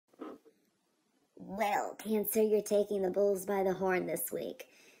Well, Cancer, you're taking the bulls by the horn this week.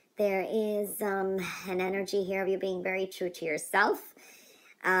 There is an energy here of you being very true to yourself,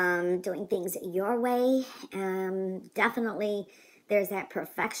 doing things your way. Definitely there's that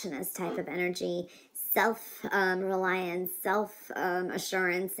perfectionist type of energy, self-reliance,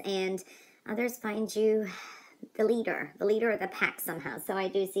 self-assurance, and others find you the leader of the pack somehow. So I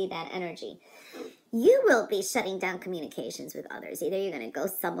do see that energy. You will be shutting down communications with others. Either you're going to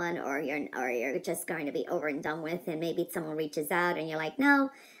ghost someone, or you're just going to be over and done with, and maybe someone reaches out and you're like, no,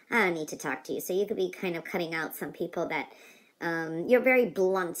 I don't need to talk to you. So you could be kind of cutting out some people that you're very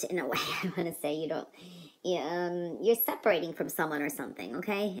blunt in a way. I want to say you're separating from someone or something,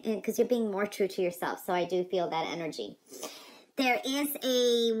 okay? Because you're being more true to yourself. So I do feel that energy. There is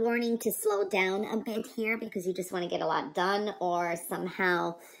a warning to slow down a bit here because you just want to get a lot done, or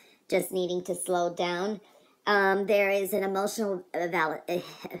somehow just needing to slow down. There is an emotional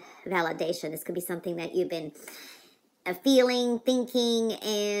validation. This could be something that you've been feeling, thinking,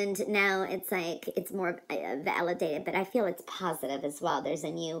 and now it's like it's more validated, but I feel it's positive as well. There's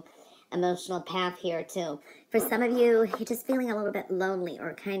a new emotional path here too. For some of you, you're just feeling a little bit lonely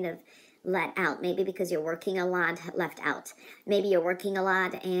or kind of let out, maybe because you're working a lot, left out. Maybe you're working a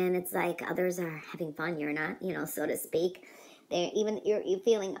lot and it's like others are having fun, you're not, so to speak. You're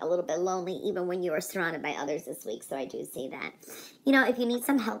feeling a little bit lonely even when you are surrounded by others this week. So I do see that. If you need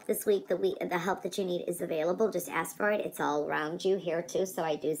some help this week, the help that you need is available. Just ask for it. It's all around you here too. So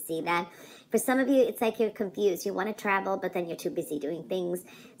I do see that. For some of you, it's like you're confused. You want to travel, but then you're too busy doing things.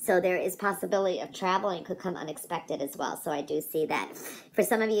 So there is possibility of travel, and it could come unexpected as well. So I do see that. For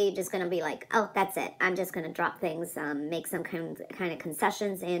some of you, you're just going to be like, oh, that's it. I'm just going to drop things, make some kind of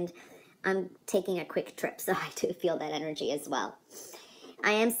concessions, and I'm taking a quick trip. So I do feel that energy as well. I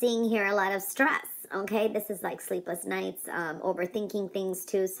am seeing here a lot of stress. Okay, this is like sleepless nights, overthinking things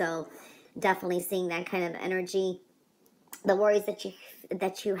too. So definitely seeing that kind of energy. The worries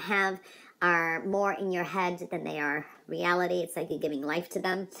that you have are more in your head than they are reality. It's like you're giving life to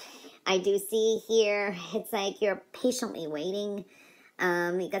them. I do see here, it's like you're patiently waiting.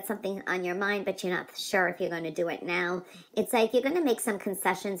 You got something on your mind, but you're not sure if you're going to do it now. It's like you're going to make some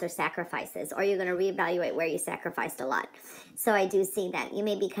concessions or sacrifices, or you're going to reevaluate where you sacrificed a lot. So I do see that. You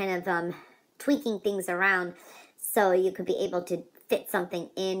may be kind of tweaking things around so you could be able to fit something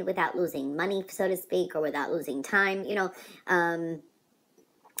in without losing money, so to speak, or without losing time,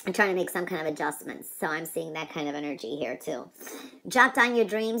 I'm trying to make some kind of adjustments. So I'm seeing that kind of energy here too. Jot down your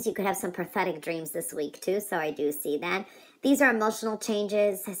dreams. You could have some prophetic dreams this week too. So I do see that. These are emotional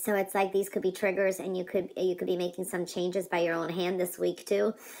changes. So it's like these could be triggers, and you could be making some changes by your own hand this week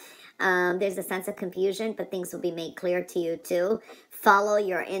too. There's a sense of confusion, but things will be made clear to you too. Follow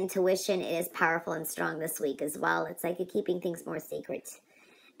your intuition. It is powerful and strong this week as well. It's like you're keeping things more secret.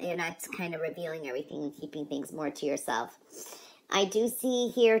 You're not kind of revealing everything and keeping things more to yourself. I do see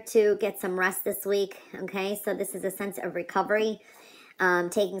here to get some rest this week, okay? So this is a sense of recovery,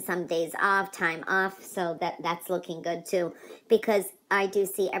 taking some days off, time off, so that's looking good too, because I do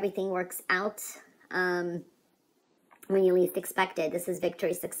see everything works out when you least expected. This is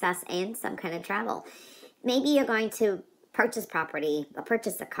victory, success, and some kind of travel. Maybe you're going to purchase property, or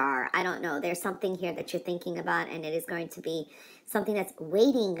purchase a car. I don't know. There's something here that you're thinking about, and it is going to be something that's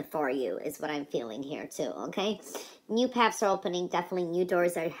waiting for you is what I'm feeling here too, okay? New paths are opening. Definitely new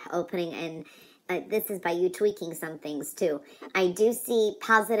doors are opening, and this is by you tweaking some things too. I do see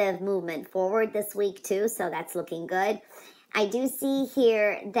positive movement forward this week too, so that's looking good. I do see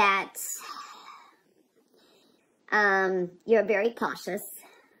here that you're very cautious.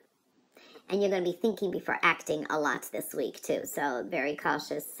 And you're going to be thinking before acting a lot this week too. So very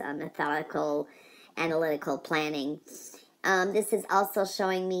cautious, methodical, analytical planning. This is also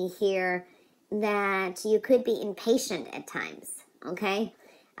showing me here that you could be impatient at times, okay?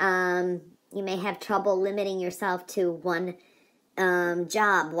 You may have trouble limiting yourself to one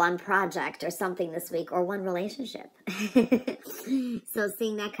job, one project or something this week, or one relationship. So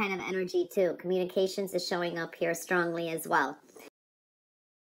seeing that kind of energy too. Communications is showing up here strongly as well.